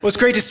Well, it's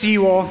great to see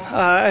you all.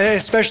 I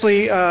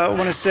especially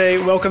want to say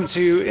welcome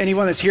to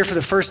anyone that's here for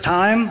the first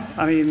time.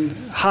 I mean,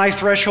 high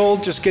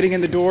threshold, just getting in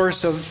the door,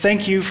 so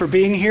thank you for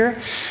being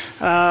here.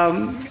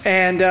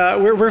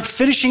 We're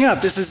finishing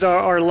up. This is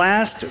our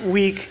last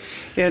week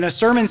in a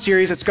sermon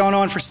series that's gone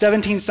on for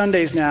 17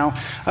 Sundays now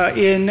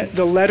in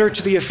the letter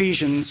to the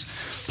Ephesians,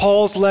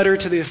 Paul's letter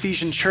to the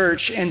Ephesian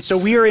church. And so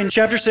we are in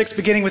chapter 6,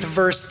 beginning with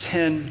verse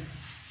 10.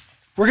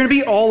 We're going to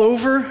be all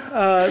over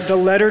the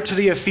letter to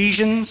the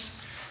Ephesians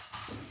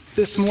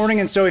this morning,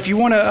 and so if you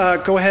want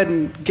to go ahead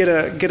and get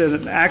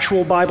an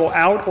actual Bible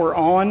out or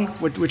on,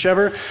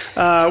 whichever,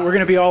 we're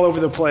going to be all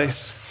over the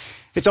place.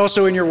 It's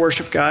also in your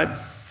worship guide.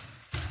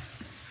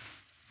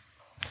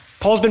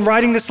 Paul's been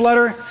writing this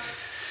letter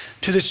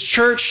to this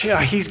church.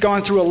 He's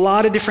gone through a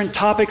lot of different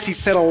topics. He's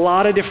said a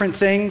lot of different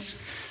things.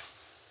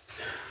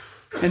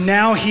 And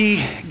now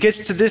he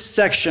gets to this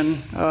section,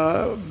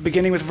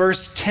 beginning with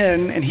verse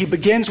 10, and he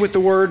begins with the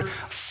word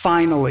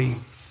finally.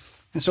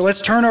 And so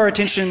let's turn our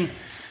attention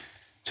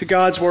to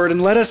God's word,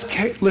 and let us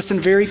listen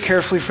very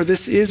carefully, for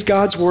this is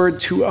God's word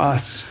to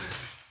us.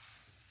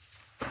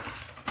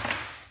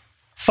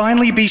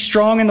 Finally, be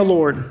strong in the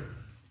Lord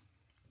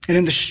and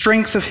in the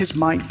strength of his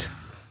might.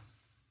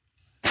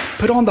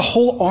 Put on the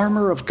whole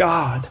armor of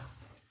God,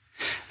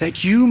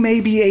 that you may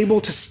be able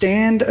to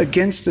stand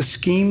against the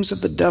schemes of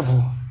the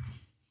devil.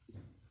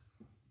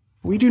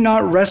 We do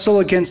not wrestle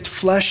against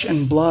flesh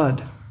and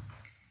blood,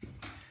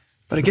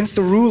 but against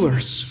the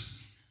rulers,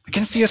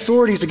 against the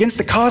authorities, against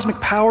the cosmic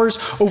powers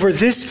over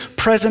this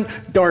present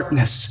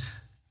darkness,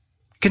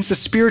 against the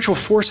spiritual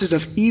forces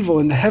of evil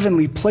in the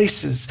heavenly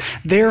places.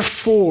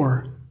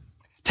 Therefore,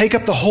 take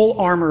up the whole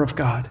armor of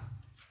God,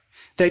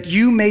 that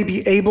you may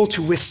be able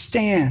to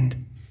withstand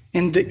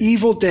in the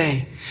evil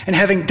day, and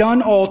having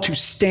done all, to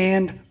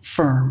stand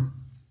firm.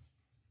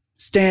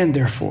 Stand,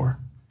 therefore,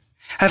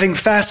 having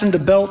fastened the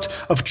belt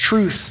of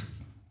truth,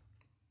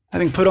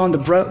 having put on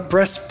the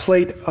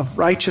breastplate of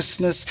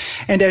righteousness,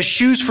 and as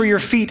shoes for your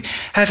feet,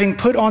 having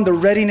put on the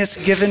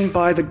readiness given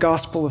by the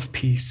gospel of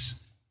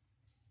peace.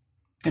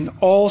 In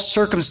all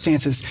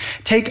circumstances,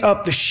 take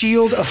up the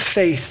shield of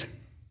faith,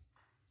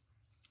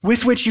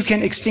 with which you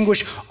can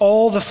extinguish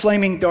all the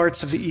flaming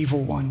darts of the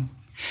evil one,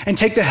 and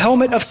take the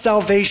helmet of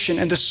salvation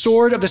and the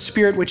sword of the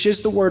Spirit, which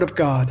is the word of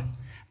God,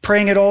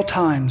 praying at all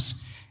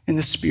times in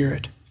the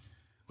Spirit,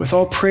 with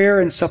all prayer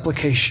and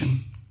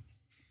supplication.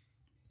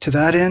 To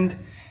that end,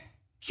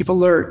 keep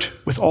alert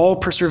with all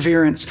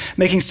perseverance,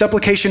 making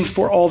supplication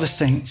for all the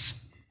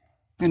saints,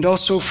 and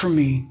also for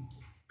me,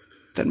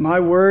 that my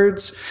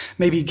words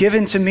may be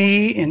given to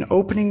me in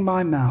opening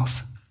my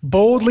mouth,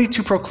 boldly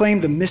to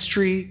proclaim the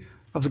mystery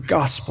of the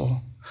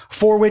gospel,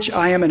 for which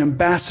I am an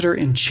ambassador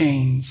in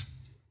chains,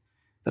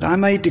 that I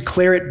may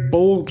declare it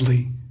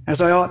boldly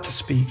as I ought to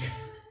speak,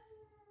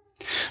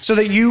 so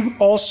that you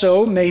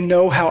also may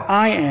know how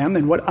I am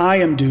and what I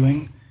am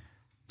doing.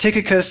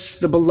 Tychicus,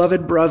 the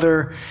beloved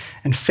brother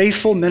and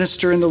faithful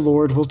minister in the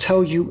Lord, will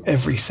tell you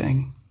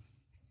everything.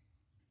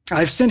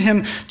 I've sent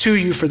him to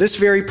you for this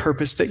very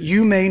purpose, that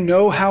you may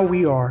know how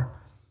we are,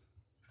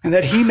 and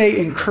that he may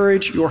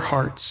encourage your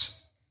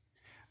hearts.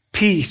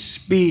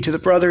 Peace be to the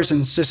brothers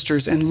and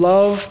sisters, and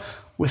love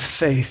with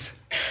faith.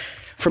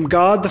 From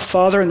God the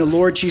Father and the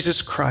Lord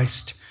Jesus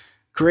Christ,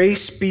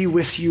 grace be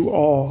with you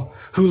all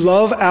who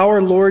love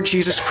our Lord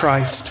Jesus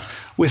Christ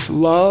with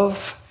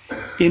love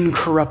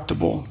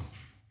incorruptible.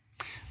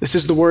 This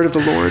is the word of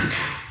the Lord.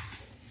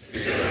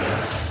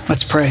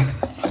 Let's pray.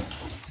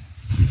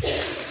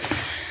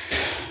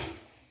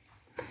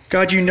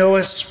 God, you know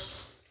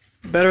us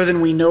better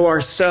than we know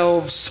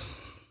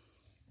ourselves,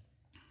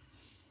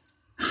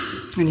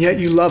 and yet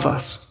you love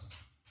us.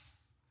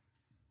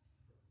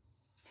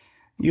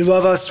 You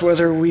love us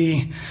whether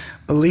we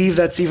believe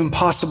that's even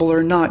possible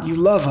or not. You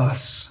love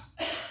us.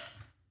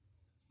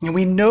 And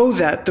we know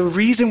that. The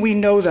reason we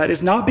know that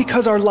is not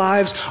because our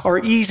lives are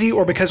easy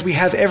or because we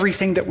have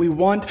everything that we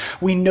want.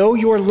 We know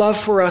your love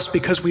for us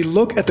because we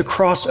look at the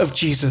cross of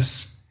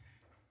Jesus.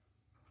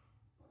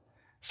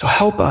 So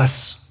help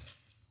us,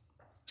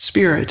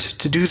 Spirit,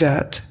 to do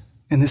that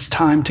in this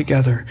time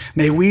together.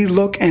 May we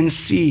look and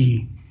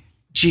see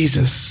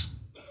Jesus.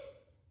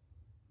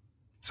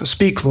 So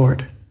speak,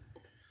 Lord.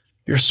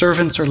 Your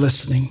servants are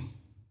listening.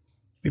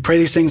 We pray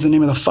these things in the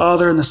name of the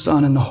Father and the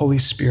Son and the Holy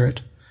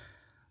Spirit.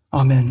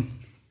 Amen.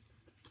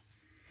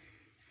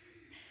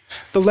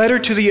 The letter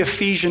to the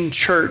Ephesian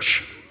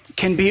church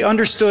can be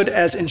understood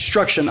as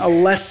instruction, a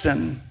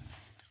lesson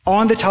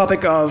on the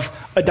topic of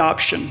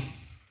adoption,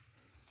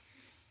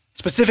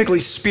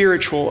 specifically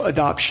spiritual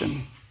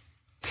adoption.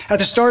 At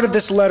the start of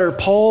this letter,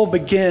 Paul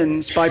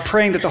begins by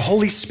praying that the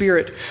Holy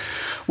Spirit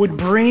would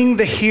bring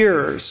the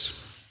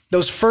hearers,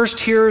 those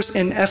first hearers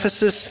in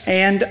Ephesus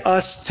and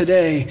us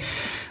today,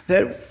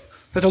 that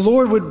the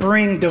Lord would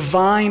bring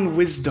divine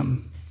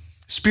wisdom,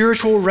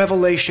 spiritual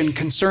revelation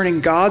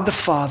concerning God the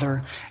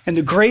Father and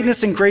the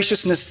greatness and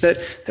graciousness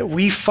that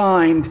we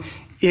find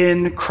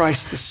in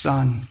Christ the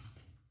Son.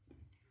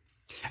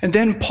 And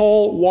then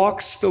Paul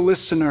walks the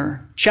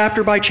listener,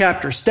 chapter by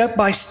chapter, step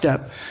by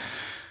step,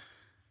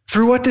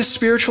 through what this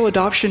spiritual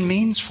adoption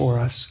means for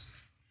us.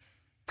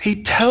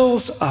 He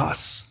tells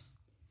us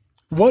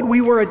what we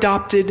were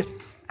adopted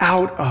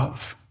out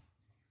of,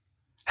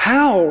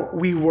 how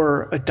we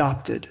were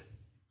adopted,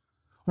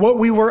 what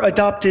we were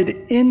adopted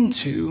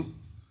into,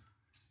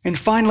 and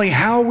finally,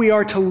 how we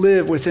are to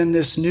live within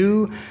this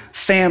new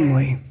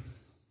family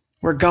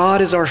where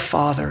God is our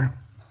Father,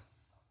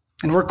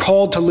 and we're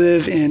called to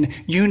live in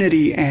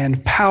unity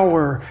and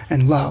power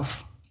and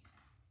love.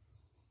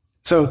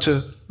 So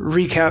to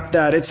recap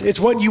that, it's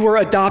what you were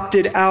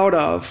adopted out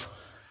of,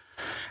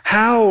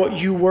 how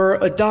you were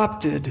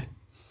adopted,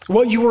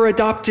 what you were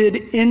adopted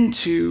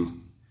into,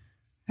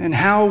 and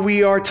how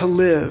we are to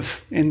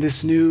live in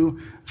this new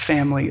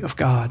family of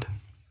God.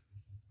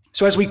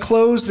 So as we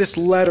close this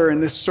letter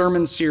in this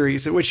sermon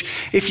series, which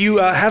if you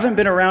haven't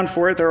been around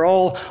for it, they're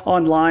all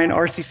online,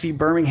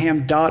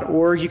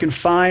 rccbirmingham.org. You can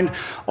find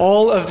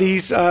all of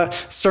these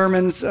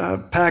sermons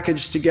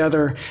packaged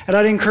together. And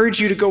I'd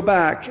encourage you to go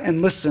back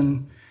and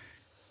listen.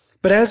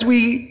 But as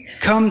we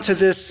come to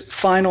this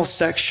final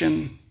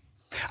section,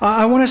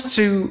 I want us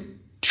to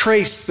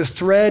trace the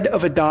thread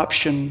of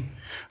adoption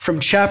from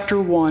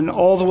chapter 1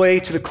 all the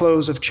way to the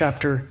close of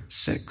chapter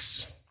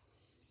 6.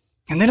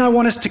 And then I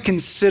want us to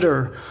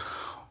consider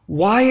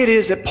why it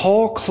is that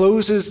Paul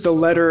closes the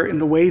letter in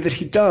the way that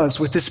he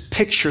does with this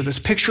picture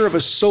of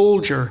a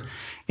soldier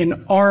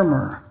in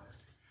armor.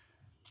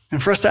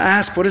 And for us to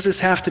ask, what does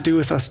this have to do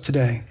with us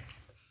today?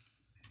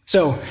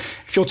 So,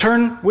 if you'll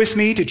turn with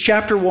me to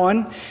chapter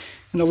 1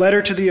 in the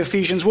letter to the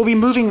Ephesians, we'll be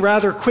moving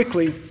rather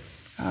quickly.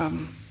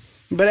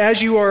 But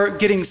as you are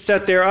getting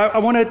set there, I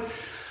want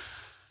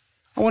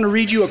to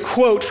read you a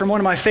quote from one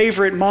of my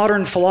favorite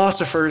modern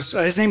philosophers.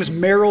 His name is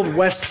Merold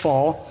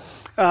Westphal.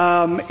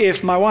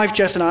 If my wife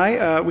Jess and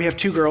I, we have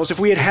two girls, if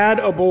we had had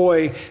a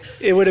boy,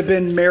 it would have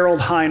been Merold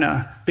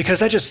Heine, because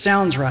that just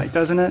sounds right,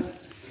 doesn't it?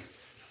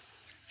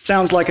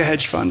 Sounds like a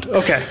hedge fund.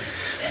 Okay.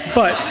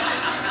 But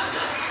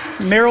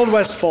Merold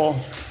Westphal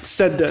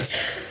said this: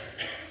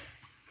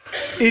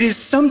 "It is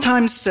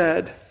sometimes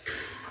said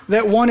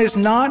that one is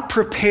not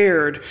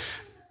prepared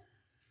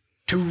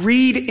to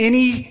read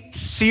any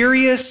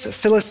serious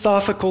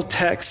philosophical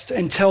text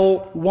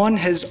until one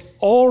has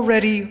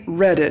already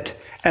read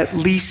it at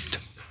least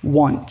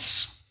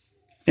once."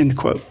 End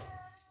quote.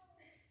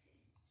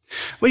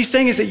 What he's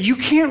saying is that you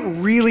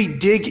can't really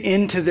dig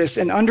into this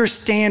and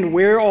understand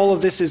where all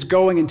of this is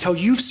going until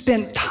you've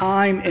spent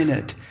time in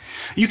it.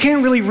 You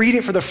can't really read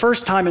it for the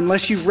first time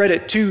unless you've read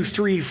it 2,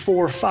 3,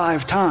 4,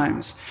 5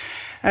 times.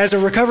 As a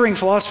recovering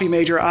philosophy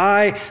major,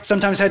 I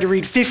sometimes had to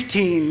read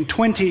 15,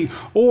 20,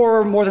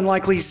 or more than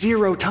likely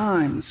 0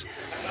 times.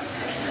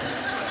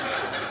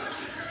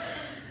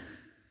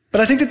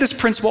 But I think that this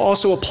principle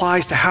also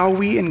applies to how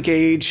we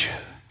engage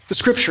the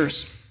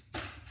scriptures.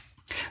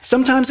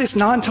 Sometimes it's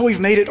not until we've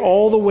made it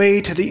all the way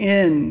to the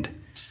end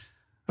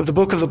of the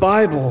book of the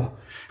Bible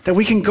that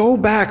we can go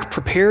back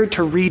prepared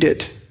to read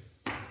it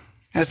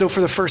as though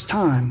for the first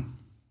time.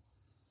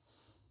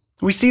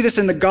 We see this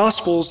in the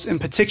Gospels in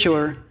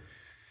particular.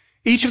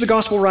 Each of the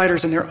gospel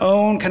writers, in their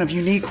own kind of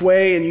unique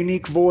way and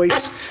unique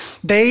voice,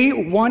 they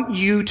want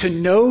you to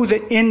know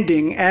the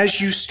ending as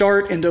you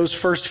start in those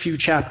first few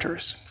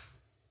chapters.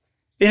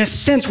 In a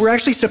sense, we're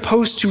actually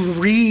supposed to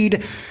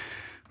read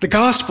the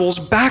Gospels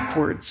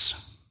backwards.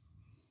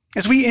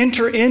 As we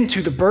enter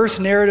into the birth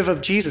narrative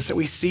of Jesus that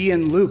we see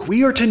in Luke,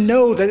 we are to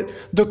know that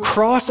the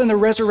cross and the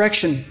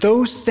resurrection,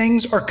 those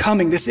things are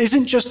coming. This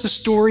isn't just the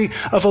story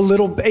of a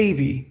little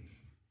baby.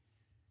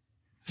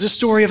 It's a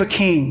story of a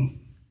king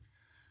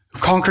who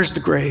conquers the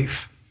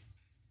grave.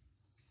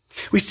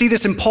 We see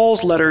this in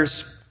Paul's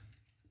letters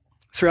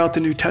throughout the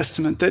New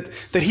Testament,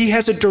 that he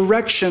has a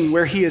direction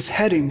where he is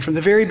heading from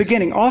the very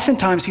beginning.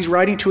 Oftentimes he's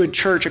writing to a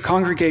church, a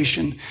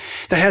congregation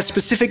that has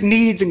specific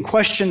needs and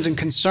questions and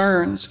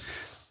concerns.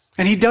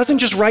 And he doesn't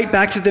just write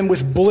back to them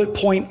with bullet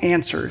point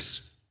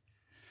answers.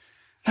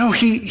 No,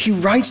 he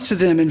writes to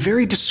them in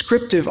very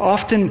descriptive,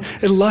 often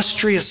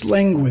illustrious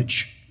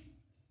language.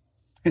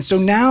 And so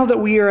now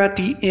that we are at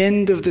the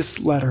end of this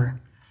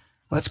letter,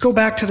 let's go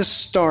back to the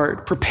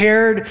start,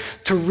 prepared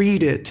to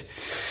read it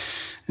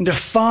and to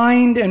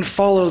find and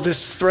follow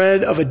this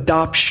thread of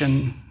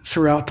adoption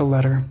throughout the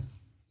letter.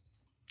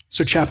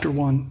 So chapter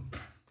 1,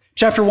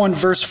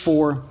 verse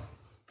 4.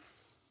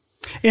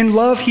 "In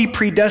love, he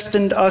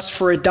predestined us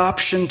for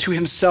adoption to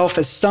himself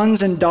as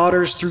sons and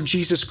daughters through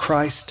Jesus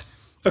Christ,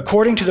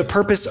 according to the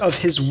purpose of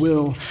his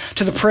will,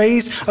 to the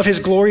praise of his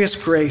glorious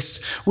grace,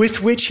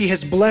 with which he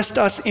has blessed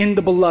us in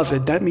the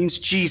beloved." That means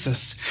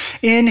Jesus.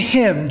 "In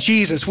him,"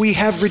 Jesus, "we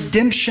have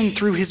redemption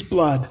through his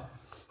blood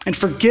and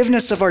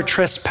forgiveness of our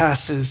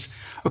trespasses,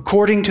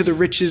 according to the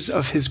riches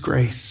of his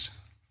grace."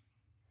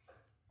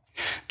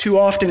 Too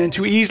often and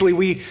too easily,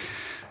 we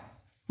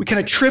kind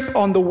of trip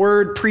on the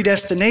word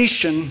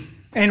predestination,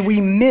 and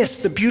we miss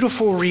the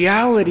beautiful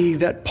reality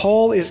that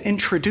Paul is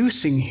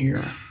introducing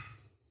here.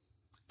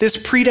 This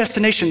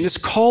predestination, this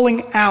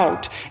calling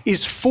out,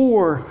 is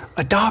for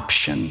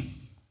adoption.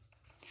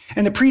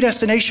 And the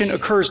predestination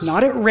occurs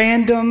not at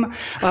random,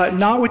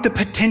 not with the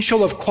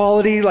potential of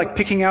quality, like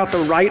picking out the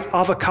right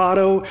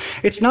avocado.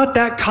 It's not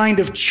that kind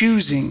of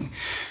choosing.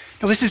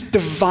 No, this is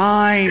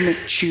divine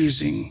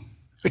choosing,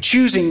 a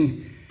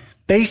choosing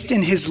based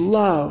in his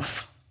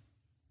love,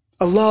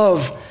 a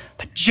love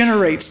that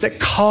generates, that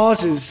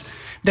causes,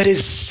 that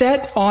is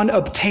set on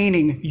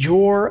obtaining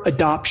your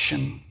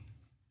adoption.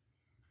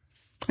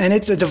 And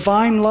it's a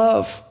divine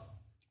love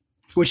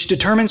which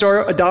determines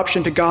our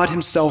adoption to God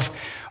himself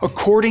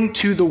according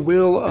to the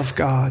will of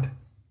God.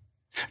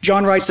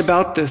 John writes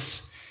about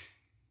this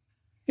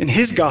in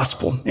his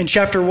gospel in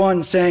chapter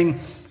 1, saying,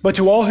 "But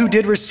to all who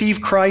did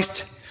receive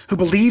Christ, who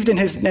believed in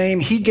his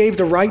name, he gave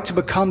the right to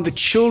become the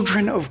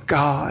children of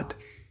God,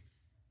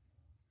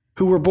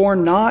 who were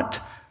born not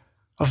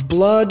of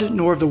blood,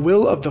 nor of the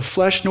will of the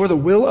flesh, nor the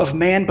will of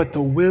man, but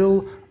the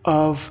will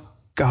of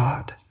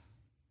God."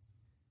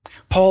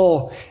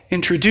 Paul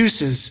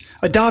introduces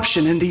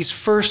adoption in these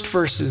first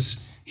verses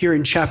here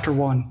in chapter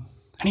 1.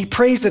 And he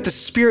prays that the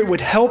Spirit would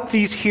help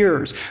these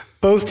hearers,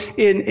 both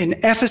in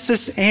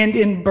Ephesus and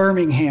in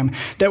Birmingham,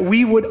 that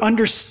we would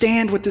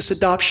understand what this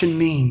adoption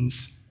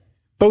means,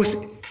 both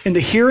in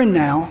the here and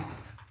now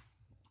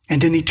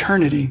and in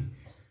eternity.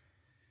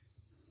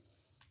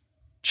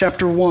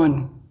 Chapter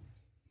 1,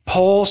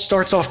 Paul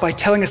starts off by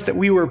telling us that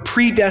we were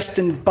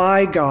predestined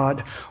by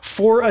God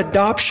for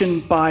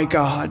adoption by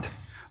God,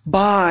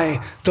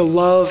 by the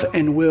love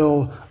and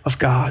will of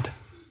God.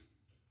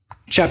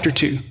 Chapter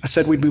 2, I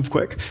said we'd move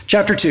quick.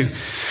 Chapter 2,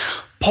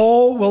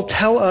 Paul will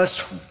tell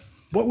us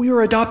what we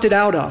were adopted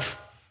out of.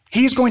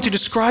 He's going to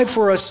describe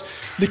for us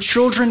the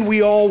children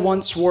we all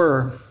once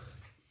were.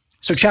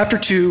 So chapter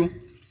 2,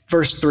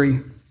 verse 3.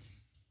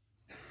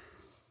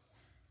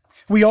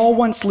 "We all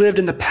once lived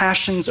in the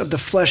passions of the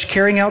flesh,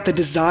 carrying out the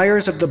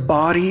desires of the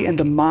body and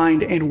the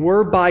mind, and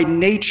were by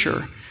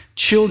nature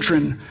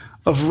children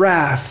of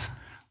wrath,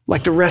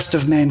 like the rest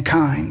of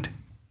mankind."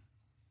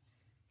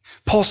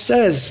 Paul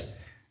says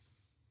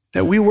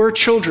that we were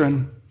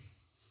children,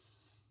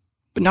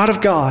 but not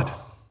of God,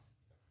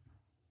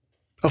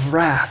 of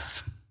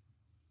wrath.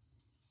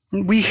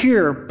 We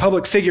hear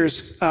public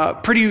figures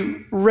pretty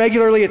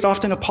regularly. It's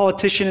often a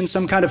politician in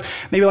some kind of,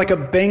 maybe like a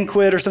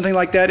banquet or something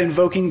like that,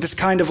 invoking this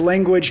kind of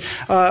language,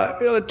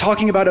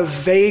 talking about a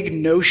vague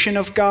notion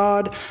of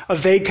God, a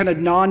vague kind of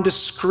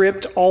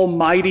nondescript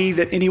almighty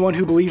that anyone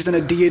who believes in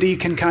a deity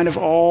can kind of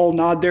all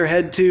nod their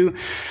head to.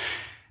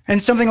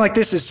 And something like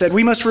this is said: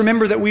 "We must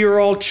remember that we are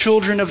all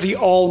children of the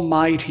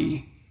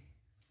Almighty."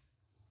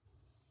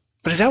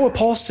 But is that what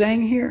Paul's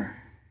saying here?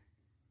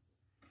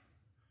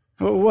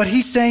 What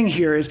he's saying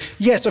here is,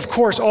 yes, of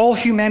course, all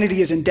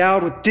humanity is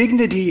endowed with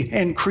dignity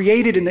and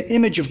created in the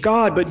image of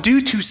God, but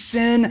due to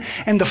sin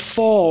and the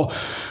fall,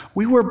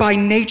 we were by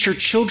nature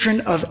children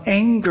of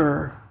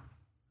anger.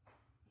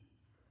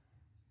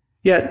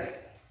 Yet,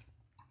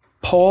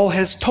 Paul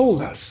has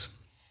told us,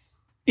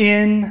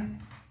 in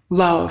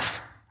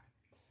love,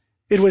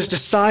 it was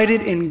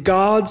decided in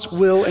God's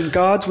will and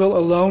God's will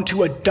alone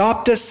to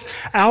adopt us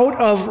out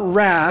of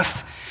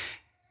wrath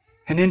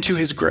and into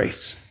his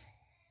grace.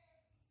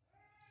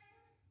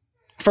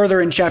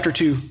 Further in chapter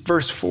 2,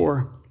 verse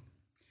 4,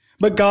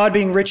 "But God,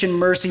 being rich in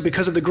mercy,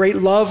 because of the great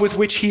love with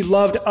which he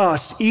loved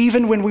us,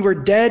 even when we were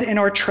dead in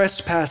our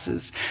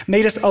trespasses,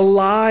 made us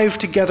alive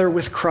together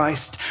with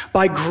Christ.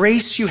 By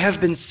grace you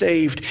have been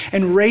saved,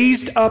 and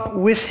raised up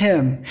with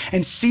him,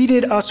 and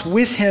seated us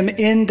with him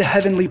in the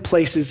heavenly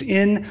places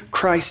in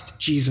Christ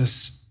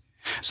Jesus,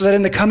 so that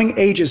in the coming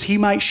ages he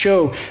might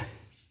show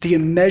the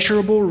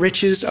immeasurable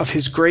riches of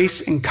his grace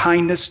and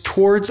kindness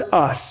towards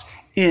us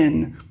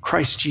in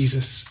Christ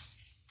Jesus."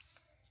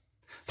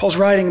 Paul's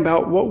writing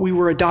about what we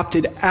were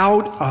adopted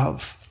out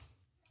of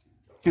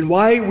and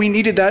why we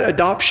needed that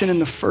adoption in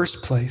the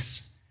first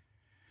place.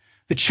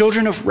 The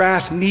children of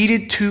wrath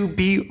needed to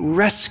be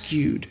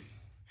rescued,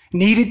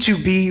 needed to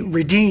be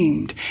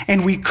redeemed,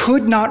 and we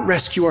could not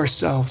rescue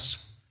ourselves.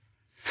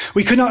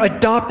 We could not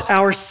adopt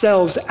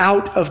ourselves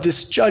out of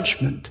this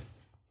judgment.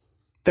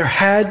 There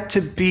had to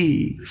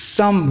be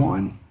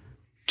someone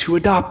to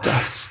adopt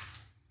us.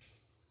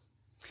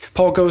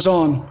 Paul goes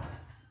on,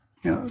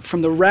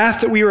 from the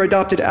wrath that we were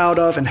adopted out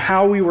of and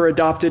how we were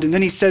adopted. And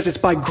then he says it's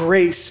by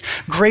grace,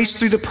 grace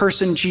through the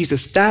person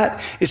Jesus. That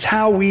is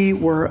how we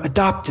were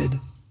adopted.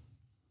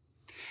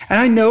 And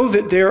I know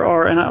that there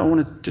are, and I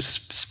want to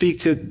just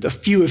speak to a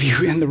few of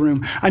you in the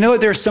room. I know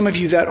that there are some of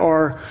you that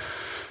are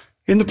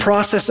in the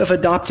process of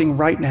adopting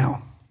right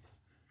now.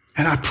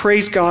 And I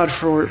praise God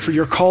for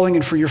your calling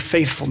and for your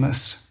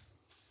faithfulness.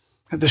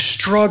 The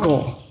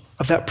struggle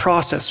of that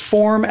process,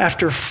 form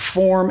after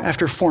form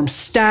after form,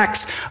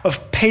 stacks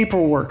of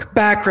paperwork,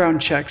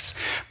 background checks,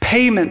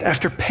 payment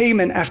after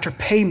payment after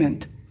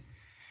payment.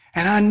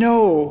 And I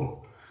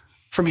know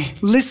from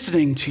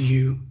listening to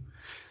you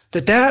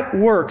that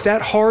work,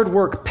 that hard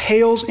work,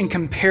 pales in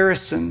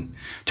comparison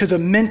to the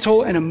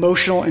mental and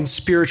emotional and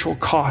spiritual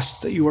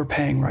costs that you are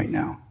paying right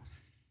now.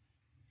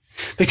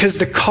 Because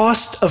the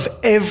cost of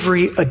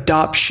every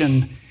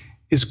adoption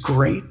is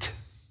great.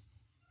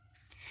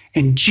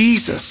 And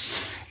Jesus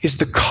is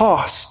the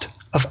cost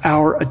of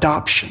our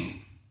adoption.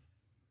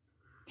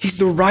 He's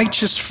the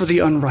righteous for the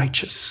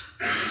unrighteous.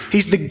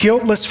 He's the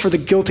guiltless for the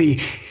guilty.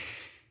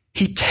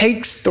 He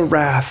takes the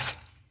wrath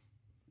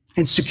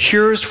and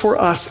secures for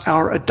us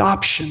our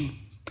adoption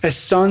as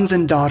sons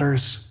and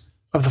daughters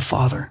of the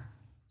Father.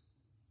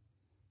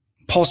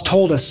 Paul's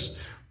told us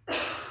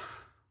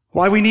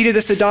why we needed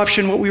this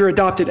adoption, what we were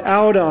adopted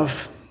out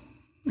of.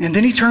 And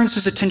then he turns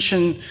his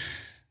attention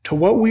to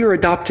what we are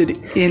adopted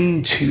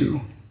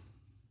into.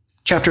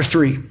 Chapter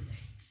 3,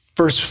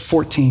 verse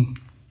 14.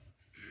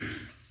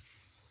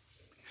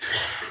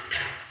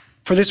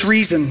 For this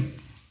reason,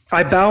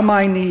 I bow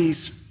my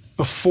knees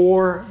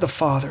before the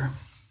Father,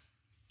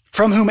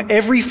 from whom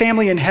every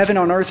family in heaven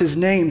and on earth is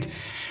named,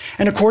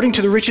 and according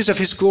to the riches of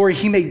his glory,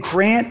 he may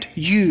grant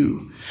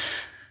you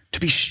to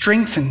be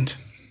strengthened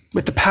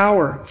with the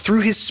power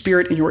through his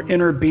Spirit in your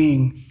inner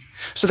being,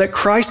 so that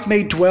Christ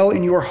may dwell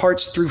in your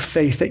hearts through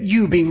faith, that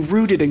you, being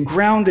rooted and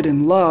grounded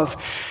in love,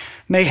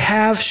 may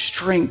have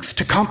strength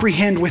to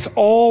comprehend with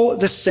all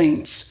the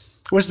saints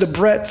what is the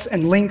breadth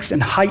and length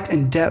and height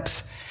and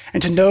depth,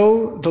 and to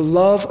know the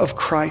love of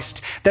Christ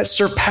that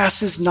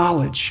surpasses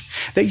knowledge,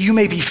 that you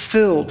may be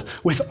filled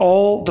with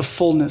all the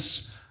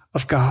fullness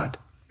of God.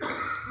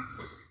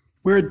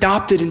 We're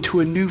adopted into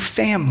a new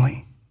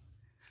family,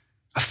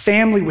 a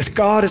family with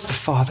God as the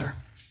Father,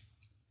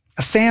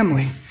 a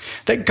family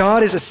that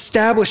God is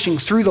establishing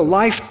through the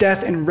life,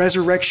 death, and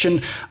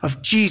resurrection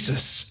of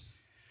Jesus,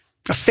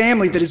 a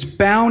family that is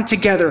bound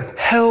together,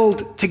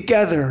 held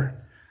together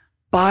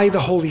by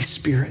the Holy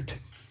Spirit,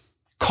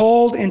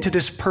 called into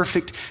this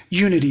perfect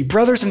unity.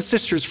 Brothers and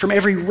sisters from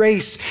every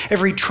race,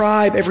 every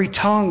tribe, every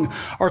tongue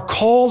are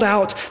called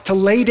out to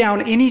lay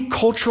down any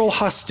cultural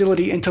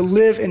hostility and to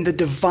live in the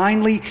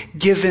divinely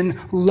given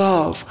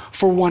love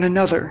for one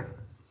another.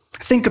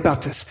 Think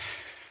about this.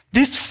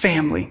 This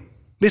family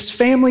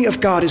of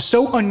God is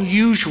so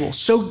unusual,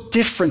 so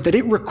different that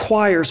it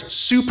requires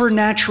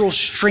supernatural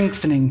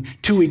strengthening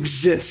to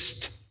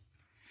exist.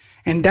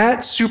 And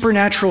that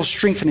supernatural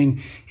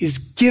strengthening is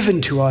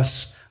given to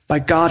us by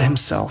God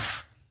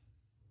himself.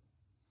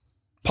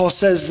 Paul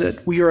says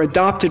that we are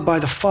adopted by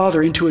the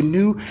Father into a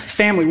new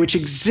family which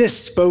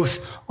exists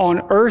both on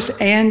earth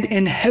and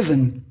in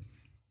heaven.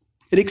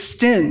 It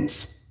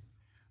extends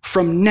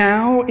from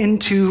now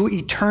into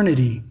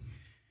eternity.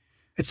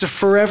 It's a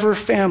forever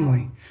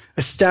family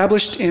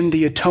established in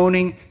the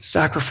atoning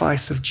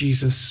sacrifice of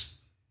Jesus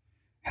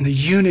and the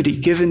unity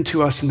given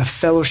to us in the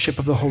fellowship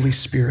of the Holy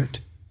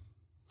Spirit.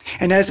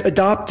 And as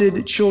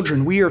adopted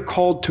children, we are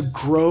called to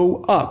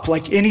grow up.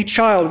 Like any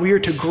child, we are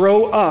to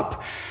grow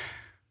up.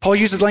 Paul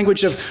uses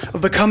language of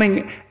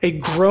becoming a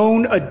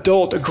grown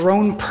adult, a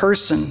grown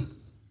person.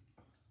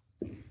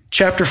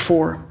 Chapter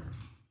 4,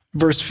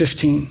 verse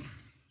 15.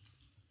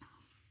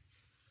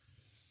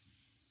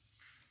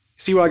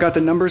 See why I got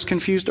the numbers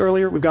confused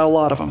earlier? We've got a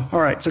lot of them.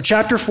 All right, so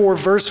chapter 4,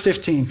 verse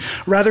 15.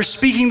 Rather,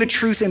 speaking the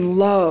truth in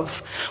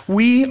love,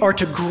 we are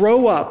to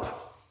grow up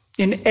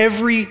in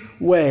every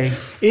way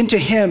into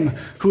him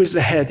who is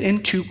the head,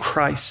 into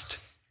Christ,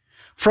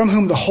 from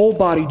whom the whole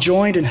body,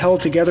 joined and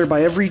held together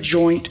by every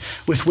joint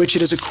with which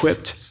it is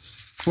equipped,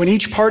 when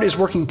each part is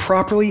working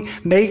properly,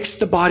 makes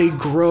the body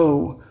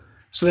grow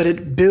so that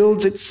it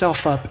builds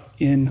itself up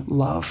in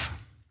love.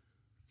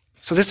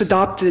 So this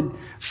adopted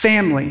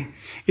family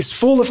is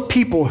full of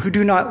people who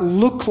do not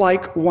look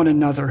like one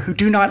another, who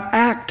do not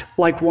act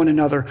like one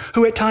another,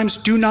 who at times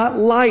do not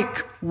like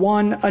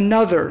one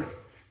another.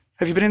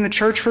 Have you been in the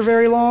church for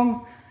very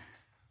long?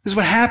 This is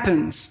what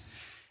happens.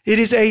 It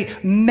is a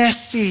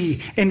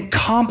messy and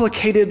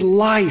complicated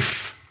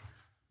life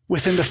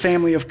within the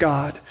family of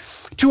God.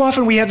 Too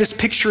often we have this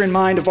picture in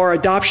mind of our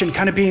adoption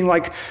kind of being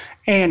like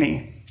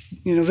Annie.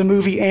 You know, the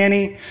movie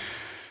Annie.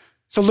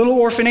 So little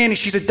orphan Annie,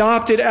 she's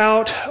adopted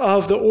out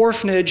of the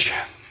orphanage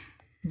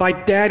by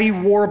Daddy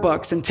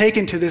Warbucks and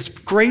taken to this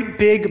great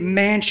big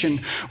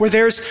mansion where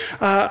there's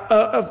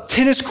a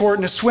tennis court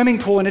and a swimming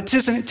pool and a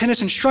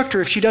tennis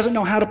instructor if she doesn't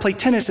know how to play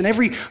tennis, and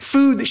every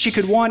food that she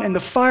could want, and the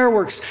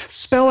fireworks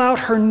spell out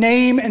her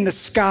name in the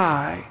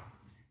sky.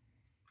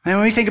 And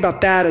when we think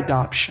about that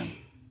adoption,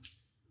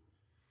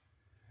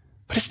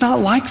 but it's not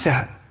like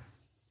that.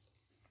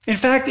 In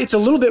fact, it's a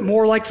little bit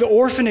more like the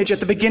orphanage at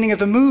the beginning of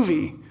the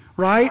movie,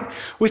 right?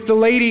 With the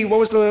lady,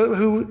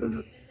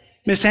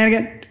 Miss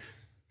Hannigan?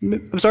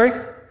 I'm sorry?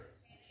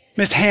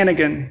 Miss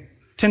Hannigan.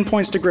 10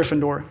 points to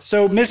Gryffindor.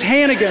 So Miss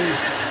Hannigan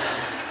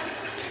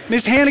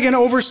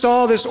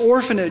oversaw this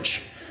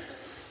orphanage.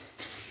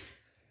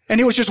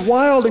 And it was just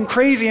wild and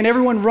crazy, and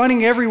everyone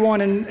running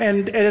everyone,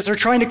 and as they're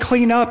trying to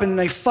clean up, and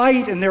they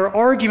fight, and there are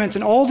arguments,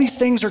 and all these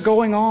things are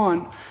going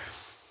on.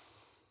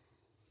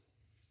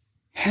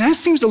 And that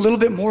seems a little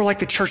bit more like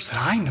the church that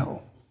I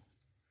know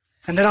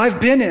and that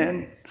I've been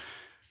in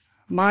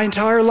my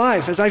entire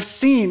life, as I've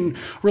seen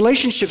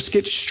relationships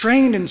get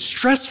strained and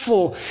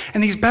stressful,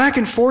 and these back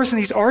and forth and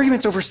these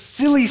arguments over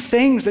silly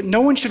things that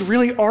no one should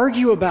really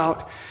argue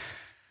about.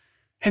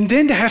 And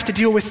then to have to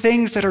deal with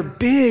things that are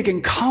big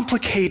and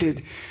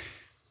complicated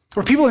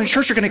where people in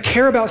church are going to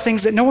care about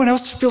things that no one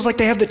else feels like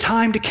they have the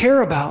time to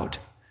care about.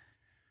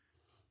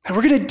 And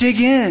we're going to dig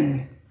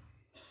in,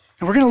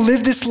 and we're going to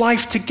live this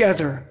life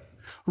together,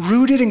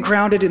 rooted and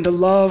grounded in the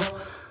love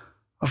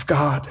of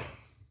God.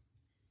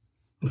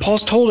 And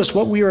Paul's told us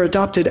what we are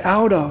adopted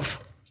out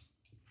of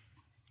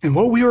and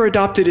what we are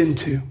adopted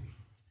into.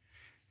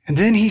 And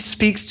then he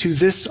speaks to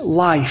this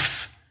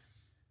life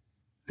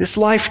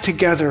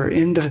together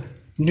in the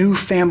new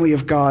family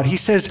of God. He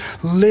says,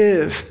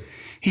 live.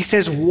 He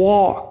says,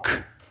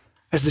 walk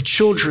as the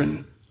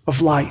children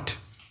of light.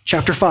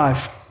 Chapter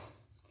 5.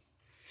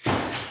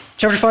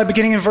 Chapter 5,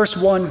 beginning in verse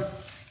 1.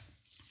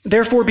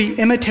 Therefore be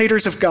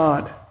imitators of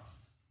God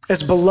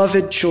as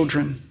beloved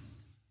children,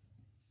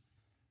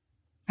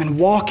 and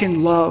walk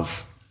in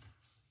love.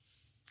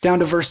 Down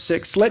to verse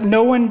 6. Let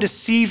no one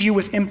deceive you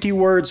with empty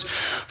words,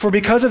 for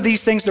because of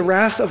these things the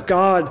wrath of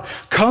God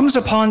comes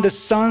upon the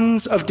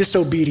sons of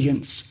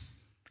disobedience.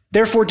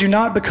 Therefore do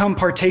not become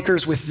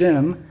partakers with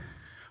them,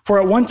 for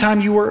at one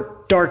time you were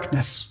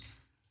darkness,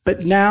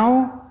 but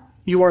now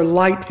you are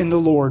light in the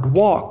Lord.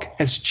 Walk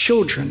as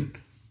children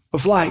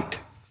of light.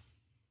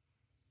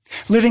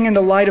 Living in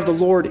the light of the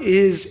Lord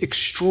is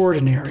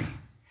extraordinary.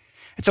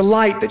 It's a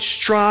light that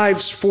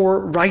strives for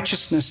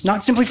righteousness,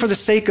 not simply for the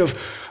sake of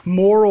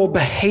moral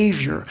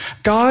behavior.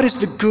 God is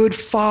the good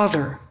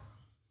Father,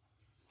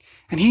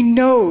 and he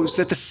knows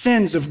that the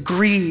sins of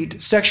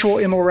greed, sexual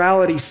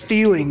immorality,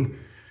 stealing,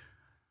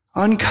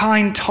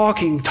 unkind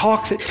talking,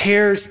 talk that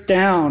tears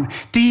down,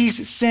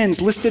 these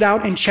sins listed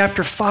out in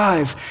chapter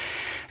 5,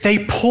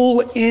 they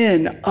pull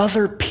in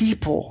other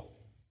people.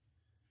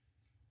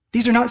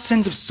 These are not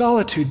sins of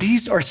solitude.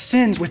 These are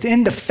sins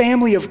within the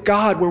family of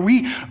God where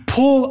we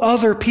pull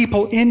other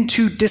people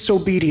into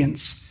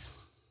disobedience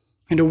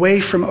and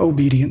away from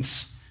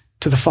obedience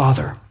to the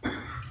Father.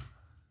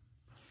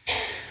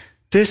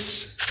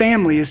 This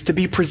family is to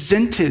be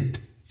presented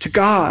to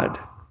God.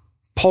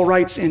 Paul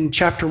writes in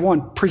chapter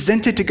 1,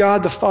 presented to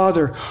God the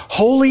Father,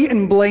 holy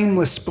and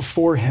blameless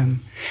before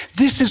him.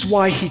 This is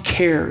why he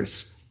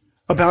cares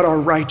about our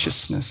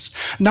righteousness.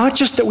 Not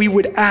just that we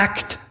would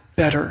act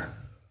better,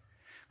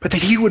 but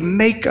that he would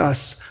make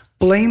us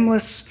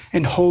blameless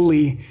and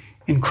holy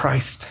in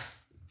Christ.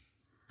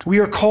 We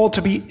are called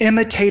to be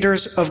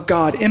imitators of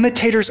God,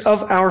 imitators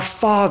of our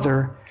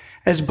Father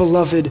as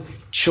beloved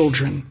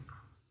children,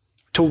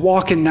 to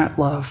walk in that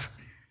love.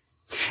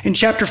 In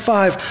chapter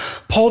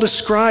 5, Paul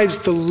describes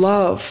the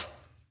love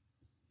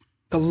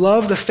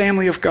the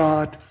family of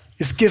God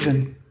is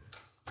given.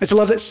 It's a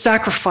love that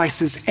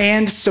sacrifices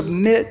and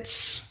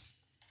submits,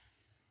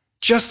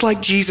 just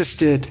like Jesus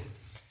did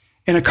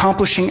in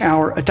accomplishing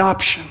our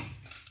adoption.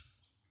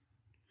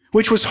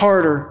 Which was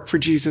harder for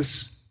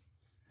Jesus,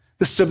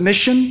 the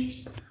submission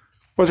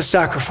or the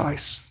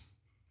sacrifice?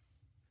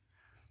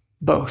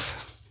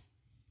 Both.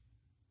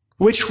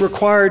 Which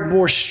required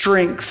more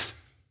strength,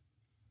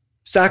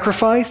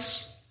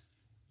 sacrifice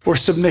or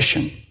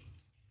submission?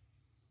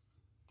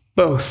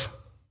 Both.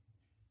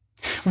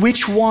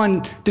 Which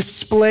one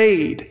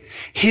displayed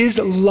his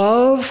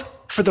love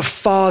for the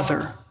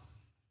Father,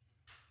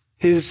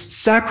 his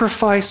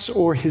sacrifice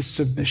or his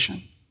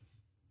submission?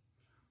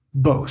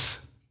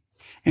 Both.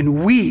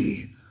 And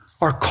we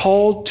are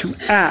called to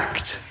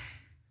act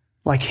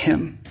like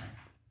him.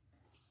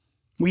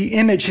 We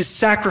image his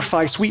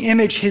sacrifice, we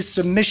image his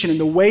submission in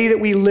the way that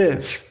we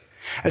live,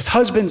 as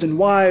husbands and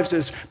wives,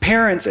 as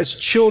parents, as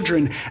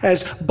children,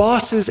 as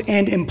bosses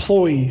and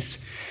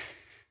employees.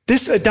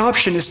 This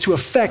adoption is to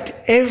affect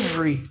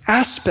every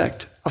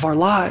aspect of our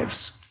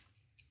lives.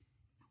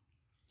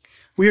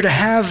 We are to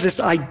have this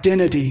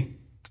identity,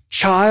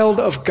 child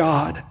of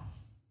God,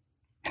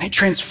 and it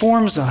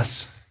transforms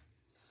us.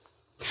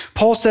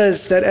 Paul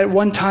says that at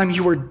one time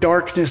you were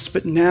darkness,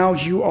 but now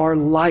you are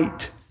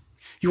light.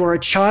 You are a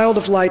child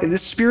of light, and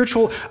this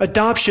spiritual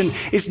adoption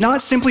is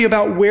not simply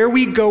about where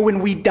we go when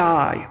we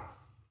die.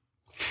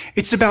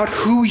 It's about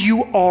who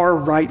you are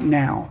right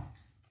now,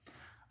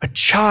 a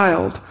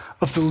child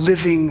of the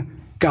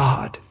living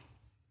God.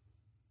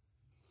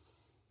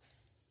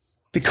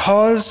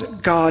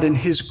 Because God in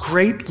his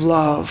great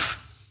love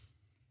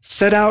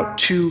set out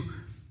to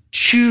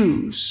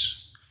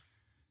choose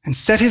and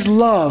set his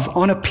love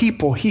on a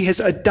people, he has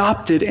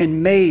adopted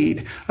and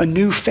made a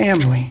new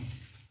family.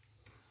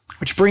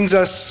 Which brings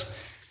us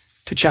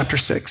to chapter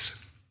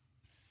 6.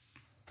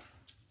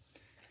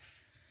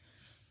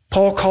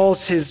 Paul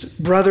calls his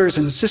brothers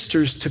and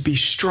sisters to be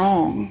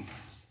strong.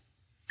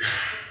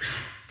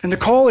 And the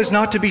call is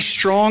not to be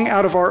strong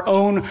out of our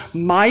own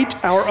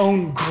might, our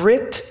own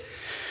grit.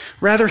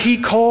 Rather,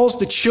 he calls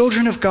the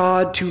children of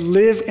God to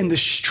live in the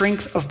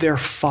strength of their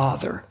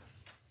Father.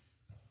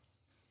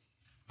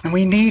 And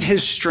we need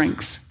his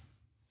strength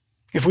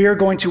if we are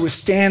going to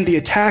withstand the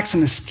attacks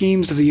and the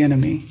schemes of the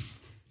enemy.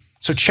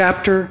 So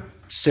chapter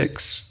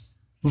 6,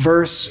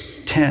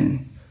 verse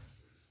 10.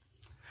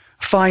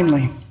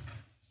 Finally,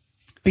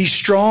 be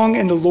strong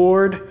in the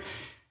Lord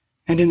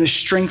and in the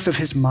strength of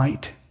his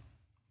might.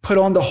 Put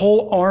on the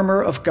whole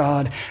armor of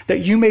God,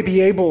 that you may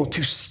be able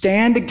to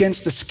stand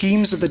against the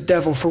schemes of the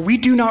devil. For we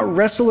do not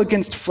wrestle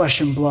against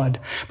flesh and blood,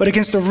 but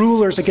against the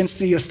rulers, against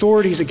the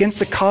authorities, against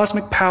the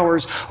cosmic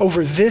powers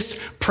over this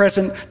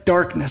present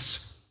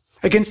darkness,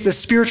 against the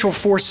spiritual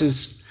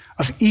forces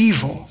of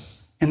evil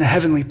in the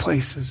heavenly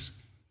places.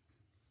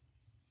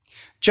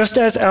 Just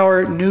as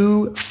our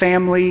new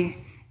family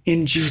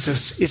in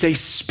Jesus is a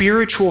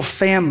spiritual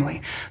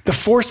family, the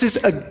forces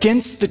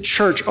against the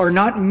church are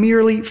not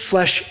merely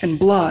flesh and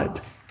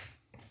blood.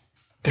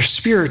 They're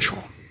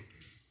spiritual.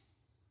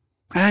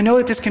 And I know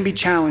that this can be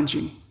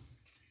challenging.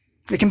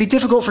 It can be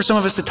difficult for some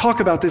of us to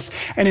talk about this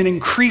in an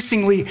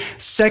increasingly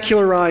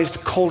secularized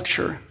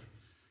culture.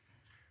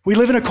 We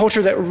live in a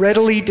culture that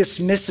readily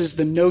dismisses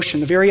the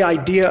notion, the very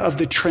idea of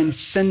the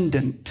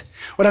transcendent.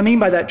 What I mean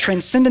by that,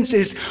 transcendence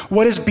is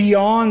what is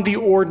beyond the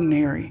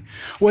ordinary,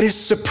 what is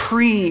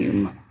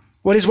supreme,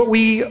 what is what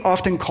we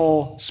often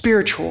call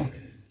spiritual.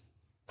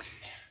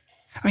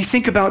 I mean,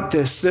 think about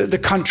this, the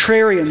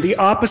contrarian, the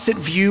opposite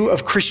view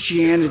of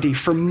Christianity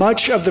for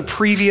much of the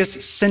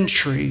previous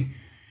century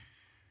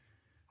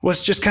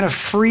was just kind of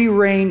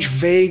free-range,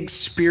 vague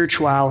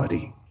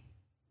spirituality.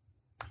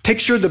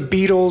 Picture the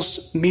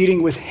Beatles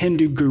meeting with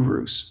Hindu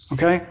gurus,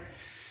 okay?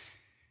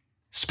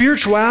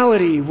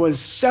 Spirituality was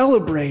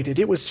celebrated.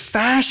 It was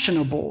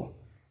fashionable.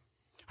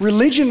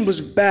 Religion was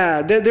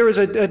bad. There was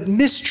a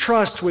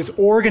mistrust with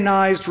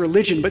organized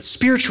religion, but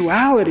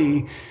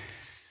spirituality,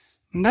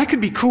 that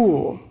could be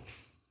cool.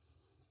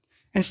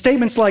 And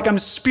statements like, I'm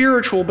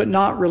spiritual but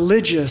not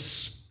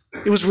religious,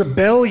 it was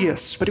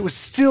rebellious, but it was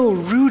still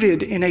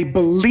rooted in a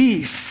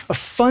belief, a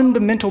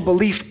fundamental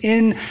belief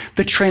in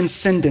the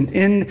transcendent,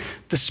 in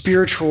the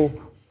spiritual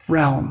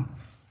realm.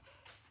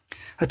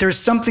 That there's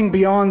something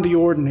beyond the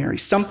ordinary,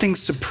 something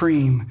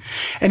supreme.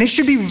 And it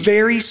should be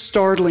very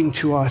startling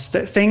to us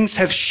that things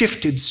have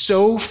shifted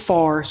so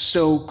far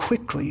so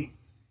quickly.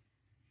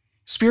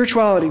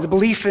 Spirituality, the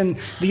belief in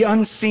the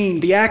unseen,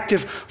 the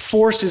active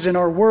forces in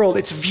our world,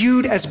 it's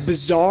viewed as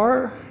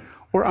bizarre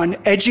or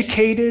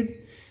uneducated,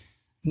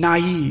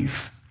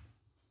 naive.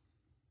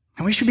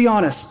 And we should be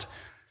honest,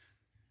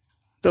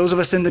 those of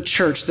us in the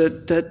church,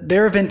 that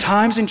there have been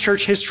times in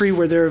church history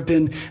where there have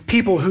been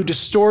people who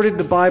distorted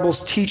the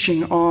Bible's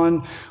teaching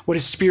on what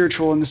is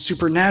spiritual and the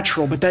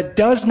supernatural. But that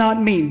does not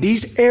mean,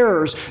 these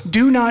errors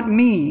do not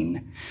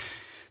mean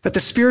that the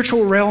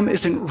spiritual realm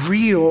isn't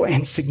real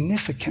and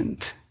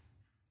significant.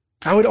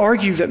 I would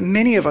argue that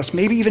many of us,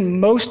 maybe even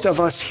most of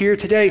us here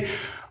today,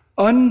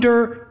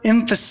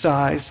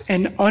 underemphasize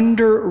and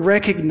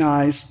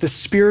under-recognize the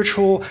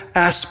spiritual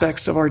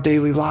aspects of our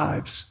daily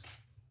lives.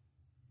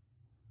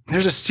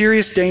 There's a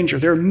serious danger.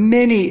 There are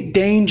many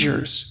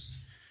dangers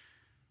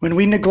when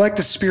we neglect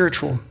the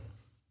spiritual.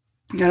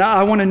 And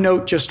I want to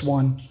note just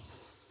one.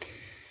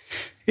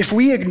 If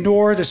we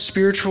ignore the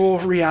spiritual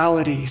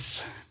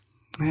realities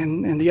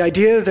and the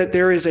idea that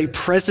there is a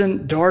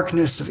present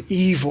darkness of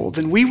evil,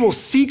 then we will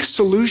seek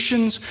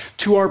solutions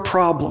to our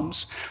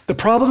problems, the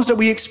problems that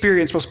we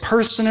experience both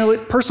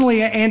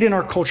personally and in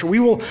our culture.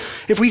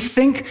 If we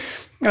think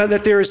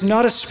that there is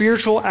not a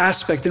spiritual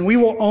aspect, then we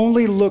will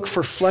only look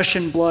for flesh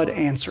and blood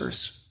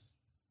answers.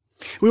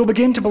 We will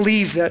begin to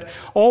believe that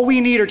all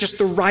we need are just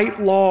the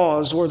right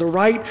laws or the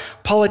right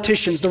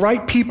politicians, the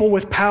right people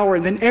with power,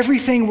 and then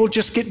everything will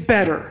just get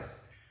better.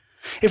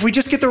 If we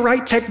just get the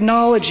right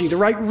technology, the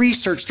right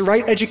research, the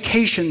right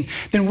education,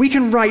 then we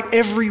can right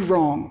every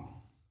wrong.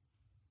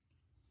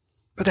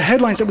 But the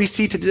headlines that we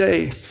see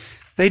today,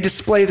 they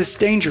display this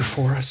danger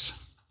for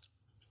us.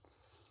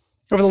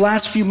 Over the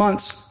last few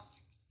months,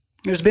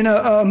 there's been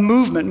a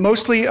movement,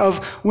 mostly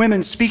of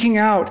women speaking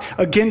out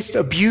against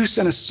abuse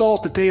and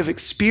assault that they have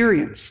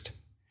experienced.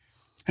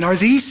 And are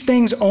these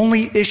things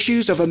only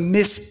issues of a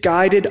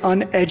misguided,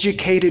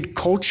 uneducated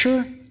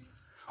culture?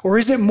 Or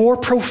is it more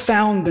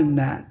profound than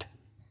that?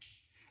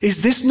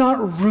 Is this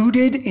not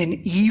rooted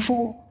in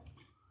evil?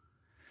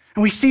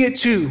 And we see it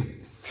too,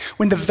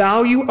 when the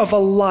value of a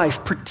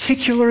life,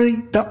 particularly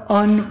the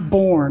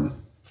unborn,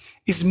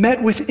 is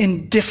met with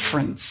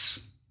indifference.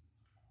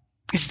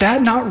 Is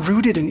that not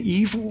rooted in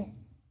evil?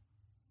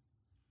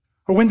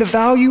 Or when the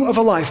value of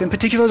a life, in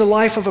particular the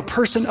life of a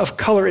person of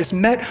color, is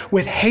met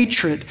with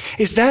hatred,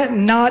 is that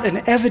not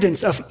an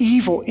evidence of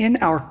evil in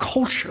our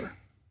culture?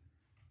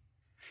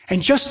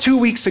 And just 2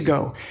 weeks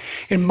ago,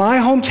 in my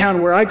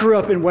hometown where I grew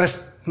up in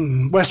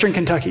Western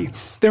Kentucky,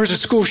 there was a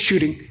school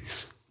shooting.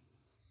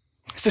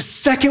 It's the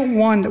second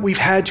one that we've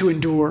had to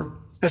endure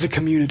as a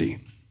community.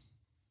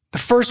 The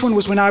first one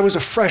was when I was a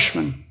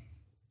freshman.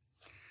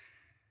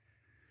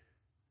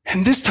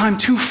 And this time,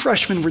 2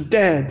 freshmen were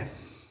dead,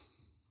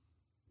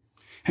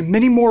 and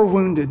many more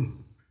wounded. Are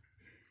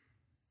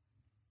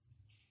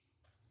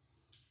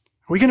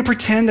we going to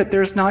pretend that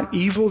there's not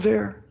evil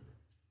there?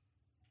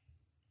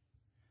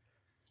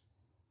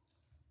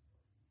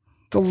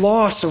 The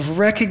loss of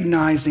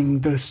recognizing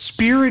the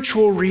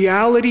spiritual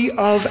reality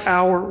of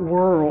our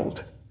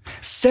world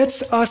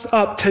sets us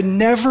up to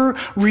never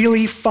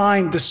really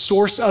find the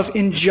source of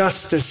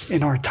injustice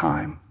in our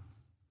time.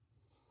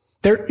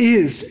 There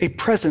is a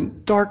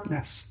present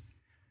darkness,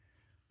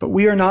 but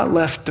we are not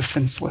left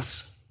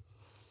defenseless.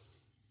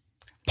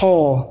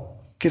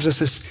 Paul gives us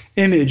this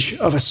image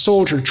of a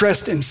soldier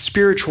dressed in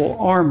spiritual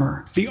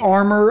armor, the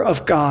armor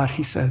of God,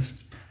 he says.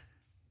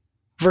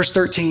 Verse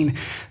 13,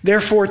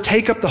 therefore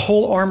take up the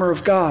whole armor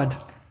of God,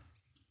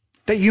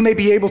 that you may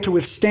be able to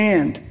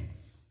withstand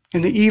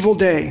in the evil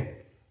day,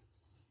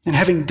 and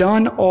having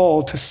done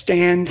all, to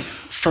stand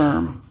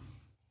firm.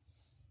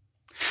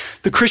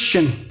 The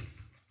Christian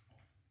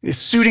is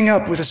suiting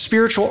up with a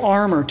spiritual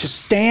armor to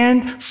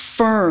stand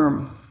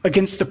firm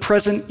against the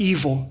present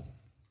evil.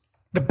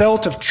 The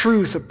belt of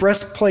truth, a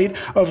breastplate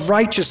of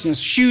righteousness,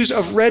 shoes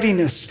of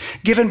readiness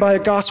given by a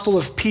gospel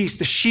of peace,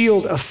 the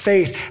shield of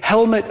faith,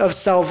 helmet of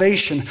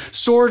salvation,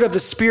 sword of the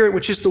Spirit,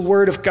 which is the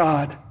word of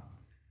God.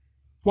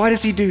 Why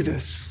does he do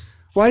this?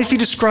 Why does he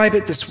describe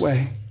it this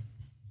way?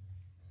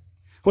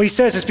 Well, he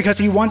says it's because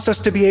he wants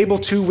us to be able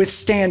to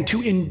withstand,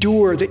 to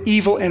endure the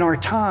evil in our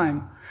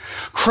time.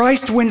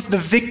 Christ wins the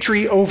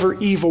victory over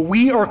evil.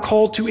 We are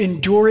called to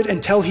endure it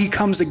until he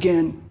comes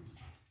again.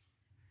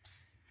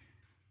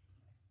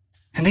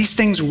 And these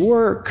things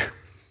work.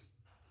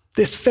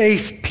 This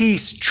faith,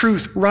 peace,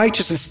 truth,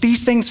 righteousness,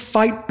 these things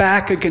fight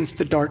back against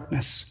the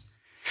darkness.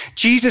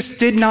 Jesus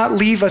did not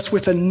leave us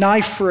with a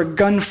knife for a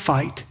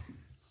gunfight.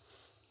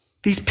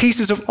 These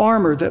pieces of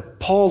armor that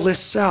Paul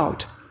lists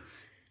out,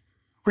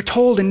 we're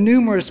told in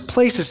numerous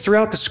places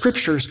throughout the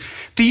scriptures,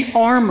 the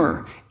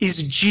armor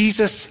is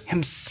Jesus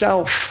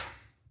himself.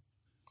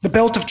 The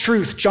belt of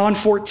truth, John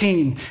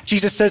 14,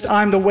 Jesus says,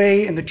 I'm the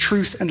way and the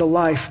truth and the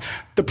life.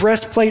 The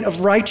breastplate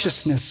of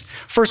righteousness,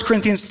 1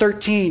 Corinthians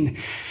 13.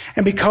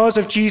 And because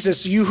of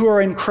Jesus, you who are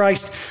in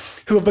Christ,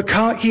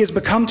 he has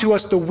become to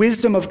us the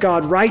wisdom of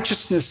God,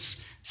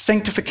 righteousness,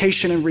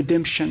 sanctification, and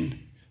redemption.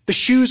 The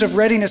shoes of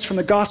readiness from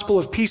the gospel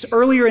of peace.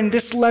 Earlier in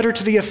this letter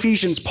to the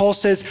Ephesians, Paul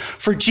says,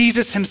 for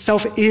Jesus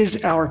himself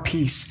is our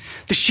peace.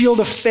 The shield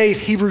of faith,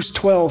 Hebrews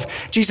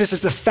 12. Jesus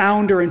is the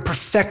founder and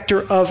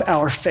perfecter of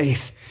our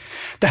faith.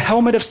 The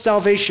helmet of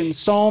salvation,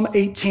 Psalm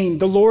 18.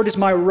 The Lord is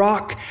my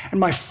rock and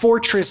my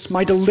fortress,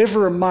 my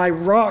deliverer, my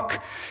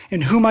rock,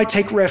 in whom I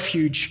take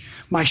refuge,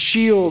 my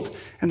shield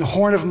and the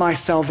horn of my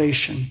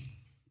salvation.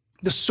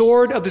 The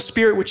sword of the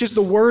Spirit, which is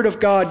the word of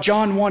God,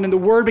 John 1, and the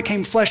word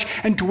became flesh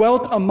and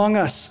dwelt among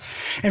us.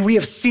 And we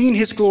have seen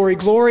his glory,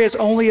 glory as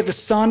only of the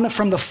Son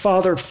from the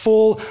Father,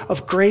 full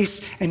of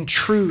grace and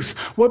truth.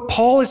 What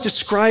Paul is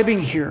describing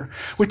here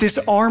with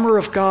this armor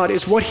of God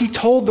is what he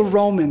told the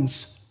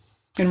Romans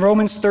in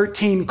Romans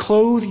 13,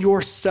 clothe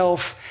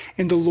yourself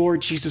in the Lord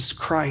Jesus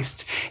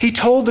Christ. He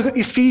told the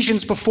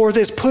Ephesians before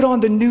this, put on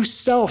the new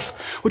self,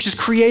 which is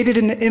created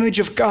in the image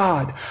of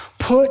God.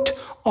 Put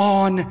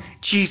on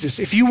Jesus.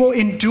 If you will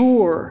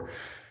endure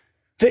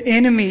the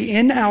enemy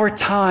in our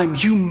time,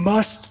 you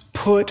must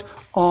put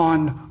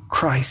on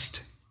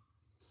Christ.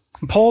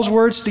 And Paul's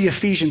words to the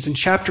Ephesians in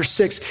chapter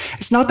 6,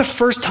 it's not the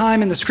first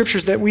time in the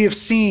scriptures that we have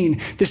seen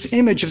this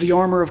image of the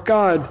armor of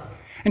God.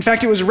 In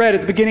fact, it was read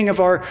at the beginning of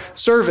our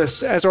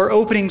service as our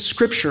opening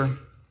scripture.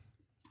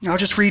 I'll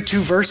just read 2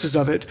 verses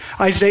of it.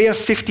 Isaiah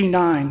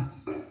 59.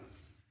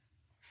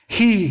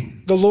 He,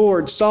 the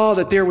Lord, saw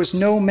that there was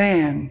no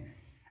man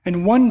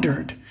and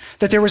wondered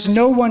that there was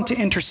no one to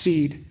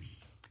intercede.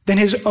 Then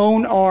his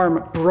own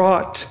arm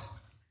brought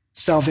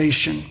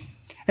salvation,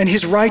 and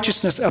his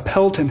righteousness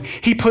upheld him.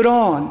 He put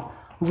on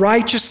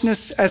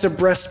righteousness as a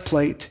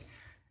breastplate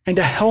and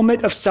a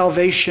helmet of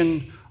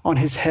salvation on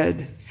his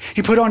head.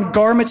 He put on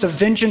garments of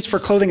vengeance for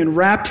clothing and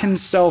wrapped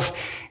himself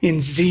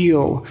in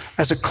zeal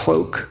as a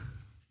cloak.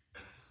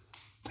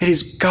 It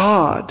is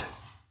God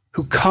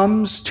who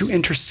comes to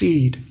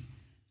intercede.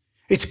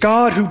 It's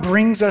God who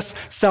brings us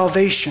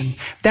salvation.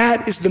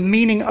 That is the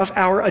meaning of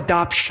our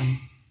adoption.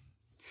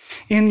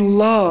 In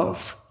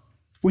love,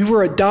 we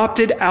were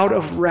adopted out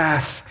of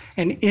wrath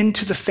and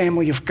into the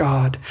family of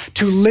God,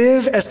 to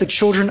live as the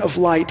children of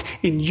light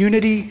in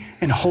unity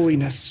and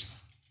holiness.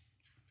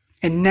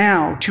 And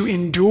now to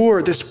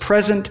endure this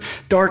present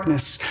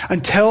darkness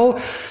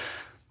until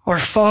our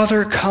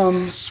Father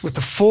comes with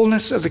the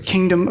fullness of the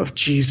kingdom of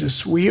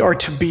Jesus. We are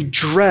to be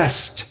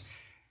dressed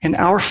in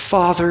our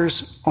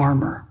Father's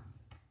armor.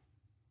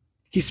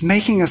 He's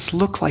making us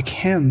look like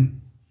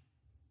him.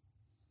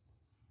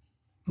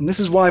 And this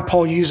is why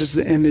Paul uses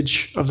the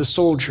image of the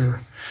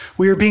soldier.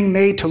 We are being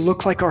made to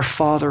look like our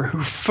Father,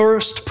 who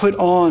first put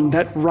on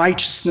that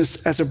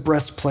righteousness as a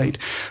breastplate,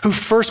 who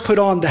first put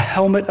on the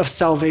helmet of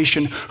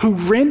salvation, who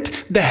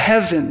rent the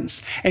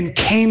heavens and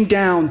came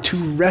down to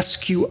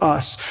rescue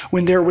us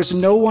when there was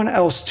no one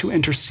else to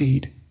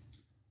intercede.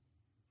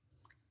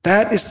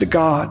 That is the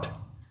God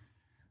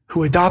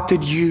who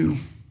adopted you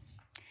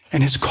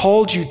and has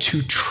called you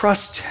to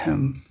trust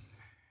him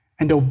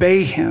and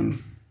obey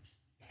him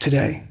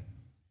today.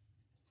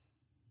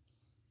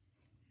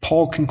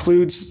 Paul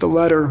concludes the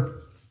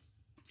letter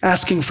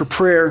asking for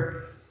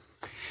prayer.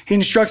 He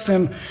instructs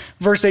them,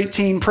 verse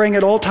 18, praying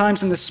at all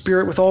times in the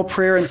Spirit with all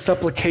prayer and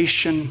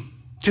supplication.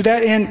 To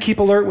that end, keep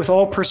alert with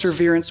all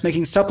perseverance,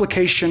 making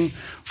supplication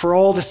for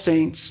all the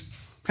saints,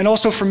 and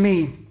also for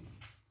me,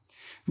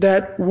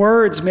 that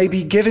words may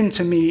be given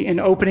to me in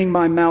opening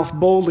my mouth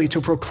boldly to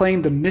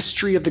proclaim the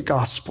mystery of the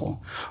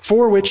gospel,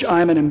 for which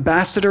I am an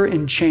ambassador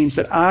in chains,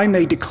 that I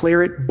may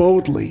declare it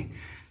boldly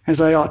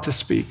as I ought to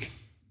speak.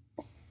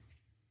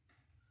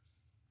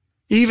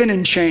 Even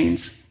in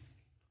chains,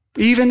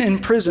 even in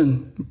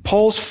prison,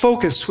 Paul's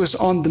focus was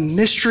on the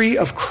mystery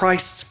of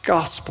Christ's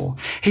gospel.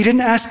 He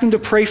didn't ask them to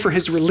pray for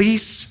his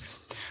release,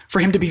 for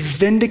him to be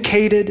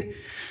vindicated,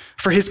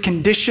 for his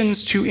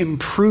conditions to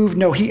improve.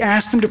 No, he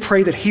asked them to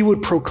pray that he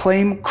would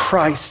proclaim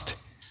Christ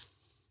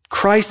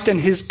and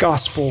his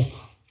gospel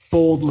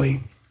boldly.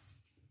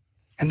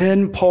 And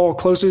then Paul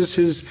closes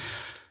his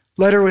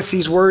letter with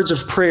these words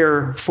of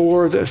prayer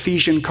for the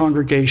Ephesian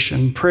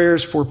congregation,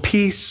 prayers for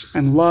peace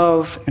and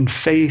love and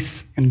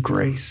faith and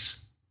grace.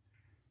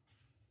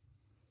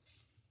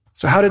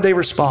 So how did they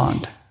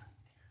respond?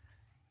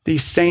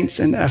 These saints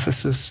in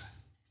Ephesus.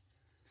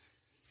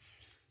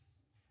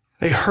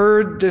 They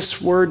heard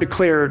this word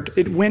declared.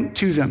 It went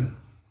to them.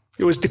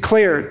 It was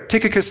declared.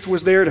 Tychicus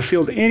was there to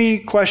field any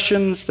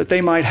questions that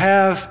they might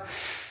have,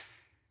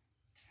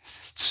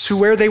 to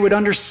where they would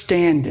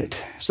understand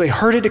it. So they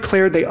heard it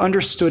declared, they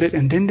understood it,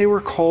 and then they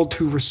were called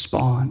to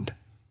respond.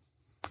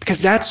 Because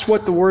that's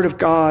what the word of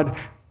God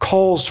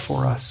calls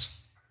for us.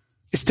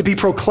 It's to be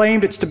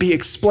proclaimed, it's to be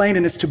explained,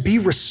 and it's to be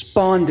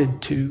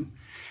responded to.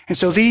 And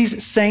so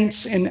these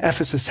saints in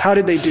Ephesus, how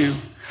did they do?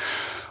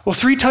 Well,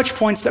 3 touch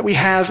points that we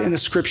have in the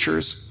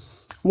scriptures.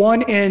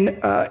 One, in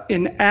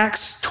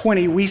Acts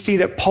 20, we see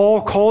that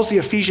Paul calls the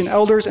Ephesian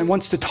elders and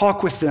wants to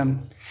talk with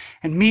them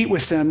and meet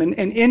with them. And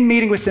in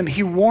meeting with them,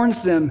 he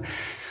warns them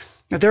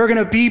that there are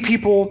going to be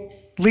people,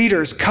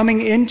 leaders,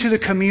 coming into the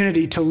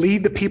community to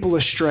lead the people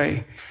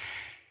astray.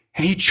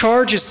 And he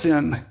charges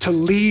them to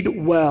lead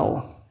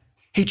well.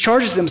 He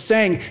charges them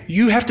saying,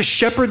 you have to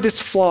shepherd this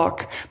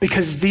flock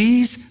because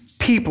these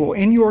people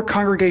in your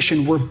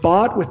congregation were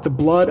bought with the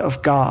blood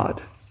of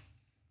God.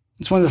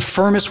 It's one of the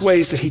firmest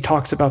ways that he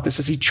talks about this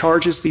as he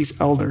charges these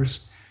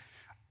elders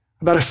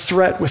about a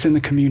threat within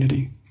the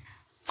community.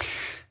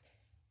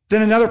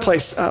 Then another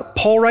place,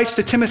 Paul writes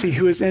to Timothy,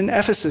 who is in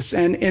Ephesus,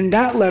 and in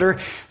that letter,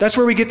 that's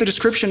where we get the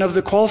description of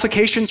the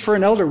qualifications for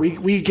an elder.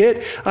 We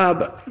get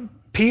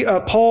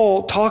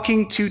Paul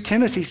talking to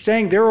Timothy,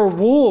 saying there are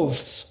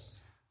wolves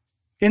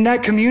in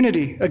that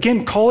community.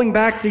 Again, calling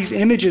back these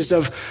images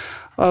of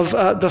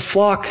the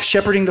flock,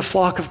 shepherding the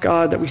flock of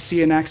God that we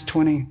see in Acts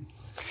 20.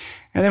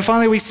 And then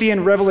finally, we see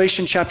in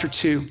Revelation chapter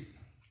 2,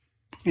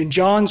 in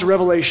John's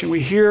revelation, we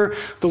hear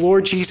the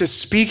Lord Jesus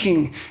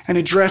speaking and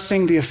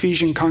addressing the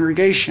Ephesian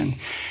congregation.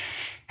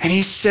 And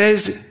he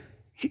says,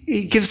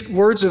 he gives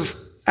words of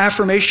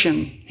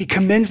affirmation. He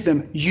commends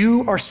them.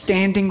 You are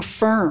standing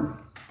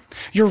firm.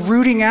 You're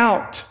rooting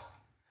out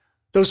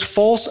those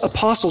false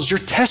apostles. You're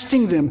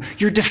testing them.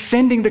 You're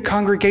defending the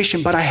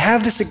congregation. But I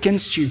have this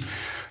against you.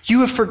 You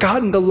have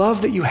forgotten the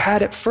love that you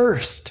had at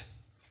first.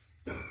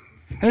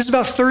 And this is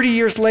about 30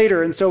 years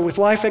later. And so with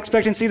life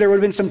expectancy, there would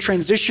have been some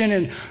transition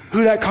in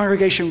who that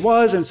congregation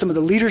was and some of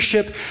the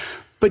leadership.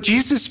 But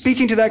Jesus is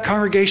speaking to that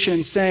congregation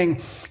and saying,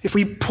 if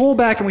we pull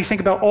back and we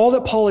think about all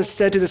that Paul has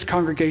said to this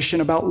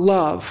congregation about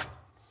love,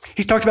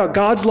 he's talked about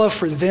God's love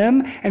for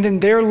them and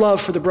then their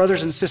love for the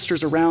brothers and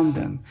sisters around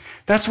them.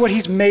 That's what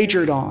he's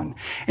majored on.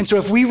 And so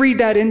if we read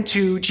that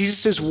into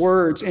Jesus'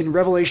 words in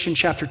Revelation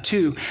chapter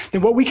 2,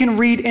 then what we can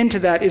read into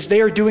that is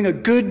they are doing a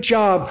good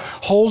job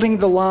holding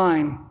the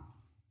line.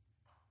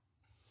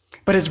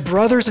 But as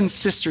brothers and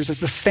sisters,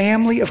 as the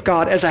family of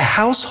God, as a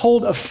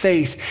household of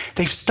faith,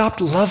 they've stopped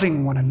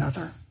loving one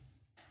another.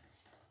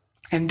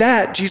 And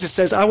that, Jesus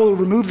says, I will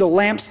remove the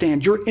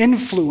lampstand, your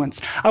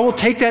influence. I will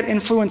take that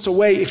influence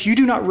away if you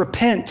do not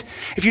repent,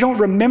 if you don't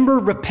remember,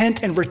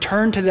 repent, and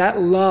return to that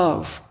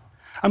love.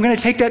 I'm going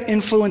to take that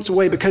influence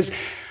away because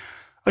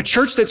a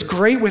church that's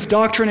great with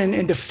doctrine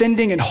and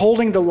defending and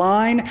holding the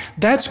line,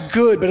 that's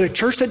good. But a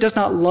church that does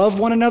not love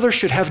one another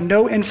should have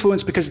no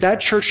influence because that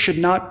church should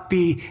not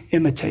be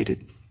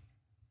imitated.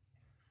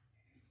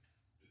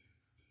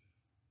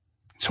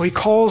 So he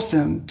calls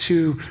them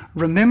to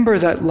remember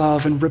that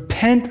love and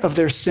repent of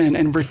their sin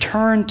and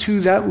return to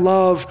that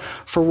love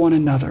for one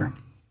another.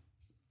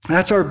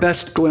 That's our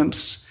best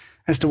glimpse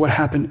as to what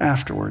happened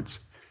afterwards.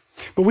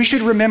 But we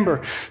should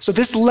remember, so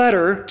this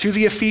letter to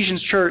the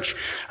Ephesians church,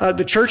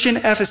 the church in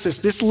Ephesus,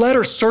 this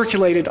letter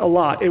circulated a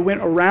lot. It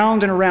went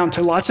around and around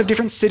to lots of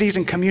different cities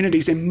and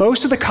communities. And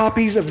most of the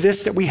copies of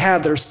this that we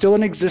have that are still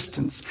in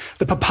existence,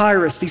 the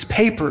papyrus, these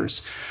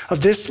papers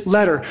of this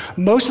letter,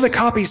 most of the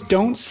copies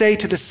don't say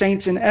to the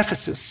saints in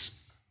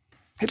Ephesus.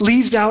 It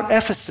leaves out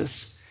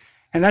Ephesus.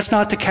 And that's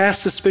not to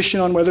cast suspicion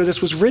on whether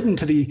this was written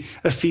to the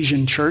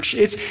Ephesian church.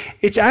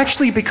 It's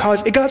actually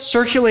because it got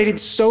circulated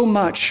so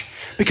much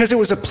because it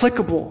was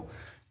applicable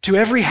to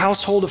every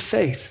household of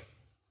faith.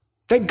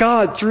 That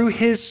God, through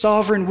his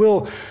sovereign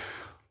will,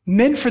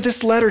 meant for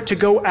this letter to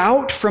go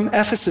out from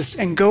Ephesus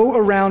and go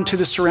around to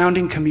the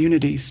surrounding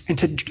communities and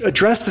to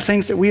address the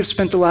things that we have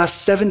spent the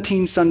last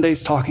 17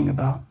 Sundays talking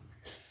about.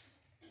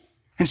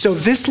 And so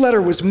this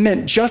letter was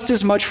meant just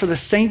as much for the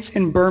saints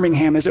in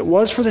Birmingham as it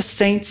was for the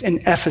saints in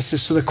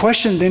Ephesus. So the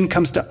question then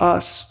comes to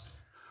us: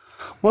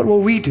 what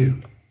will we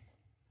do?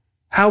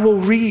 How will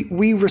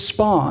we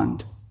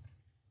respond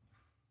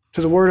to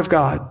the Word of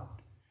God?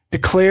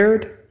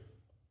 Declared,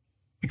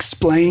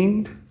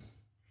 explained.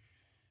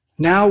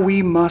 Now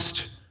we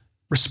must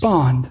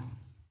respond.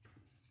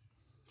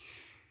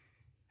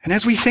 And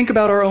as we think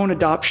about our own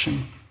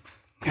adoption,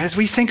 as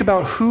we think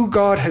about who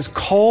God has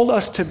called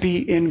us to be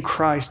in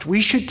Christ,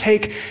 we should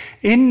take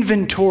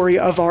inventory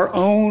of our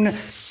own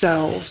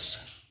selves.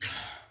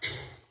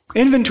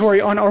 Inventory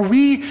on, are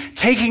we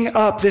taking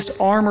up this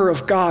armor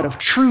of God, of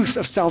truth,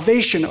 of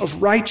salvation,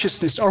 of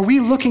righteousness? Are we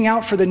looking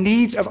out for the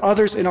needs of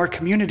others in our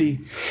community?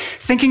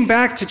 Thinking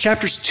back to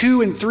chapters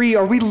 2 and 3,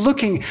 are we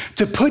looking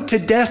to put to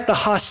death the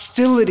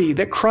hostility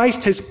that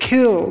Christ has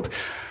killed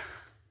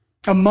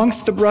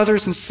amongst the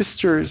brothers and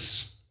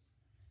sisters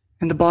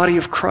in the body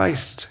of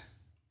Christ?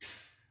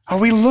 Are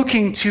we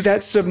looking to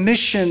that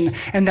submission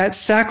and that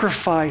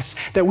sacrifice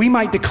that we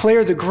might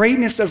declare the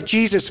greatness of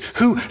Jesus,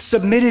 who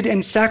submitted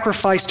and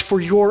sacrificed for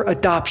your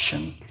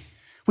adoption?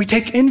 We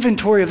take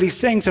inventory of these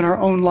things in our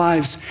own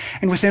lives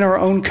and within our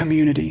own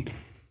community.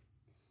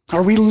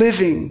 Are we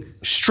living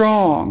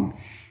strong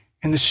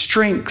in the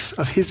strength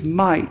of his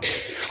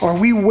might? Are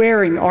we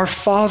wearing our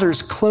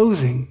Father's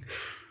clothing,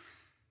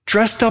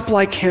 dressed up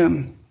like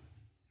him,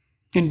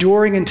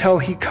 enduring until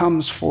he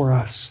comes for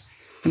us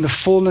in the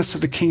fullness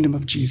of the kingdom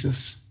of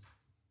Jesus?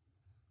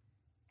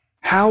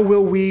 How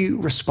will we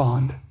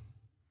respond?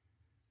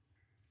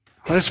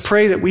 Let us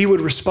pray that we would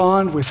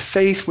respond with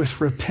faith,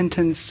 with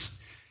repentance,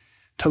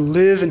 to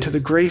live into the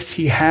grace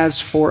he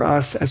has for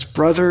us as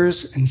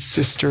brothers and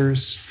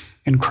sisters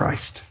in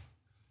Christ.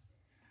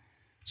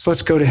 So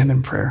let's go to him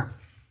in prayer.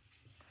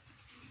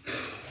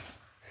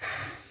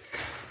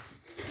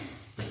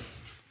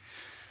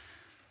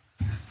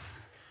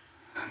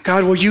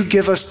 God, will you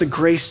give us the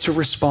grace to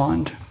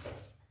respond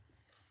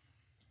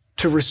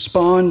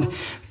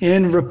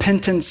in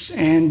repentance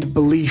and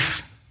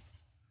belief,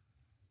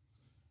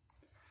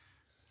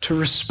 to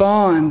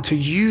respond to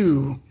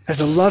you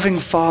as a loving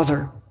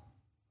Father,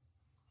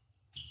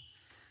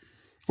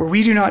 where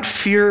we do not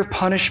fear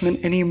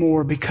punishment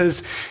anymore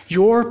because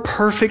your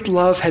perfect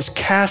love has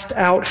cast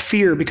out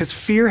fear, because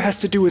fear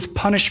has to do with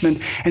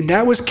punishment, and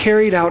that was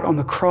carried out on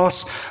the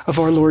cross of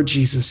our Lord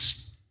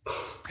Jesus.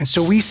 And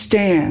so we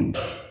stand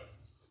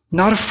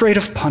not afraid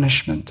of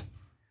punishment.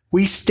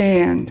 We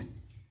stand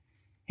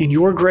in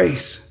your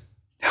grace.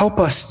 Help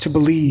us to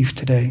believe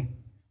today.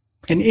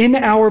 And in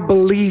our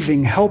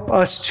believing, help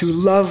us to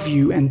love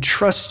you and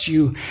trust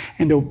you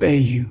and obey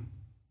you.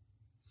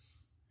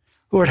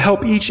 Lord,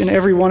 help each and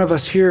every one of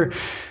us here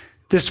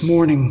this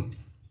morning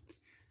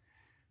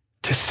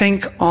to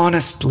think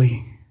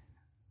honestly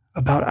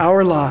about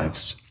our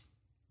lives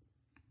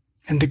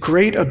and the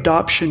great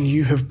adoption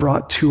you have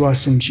brought to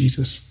us in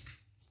Jesus.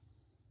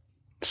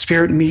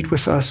 Spirit, meet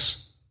with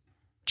us,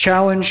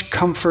 challenge,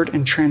 comfort,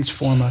 and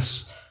transform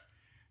us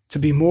to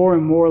be more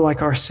and more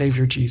like our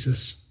Savior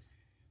Jesus.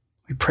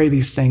 We pray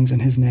these things in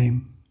his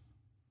name.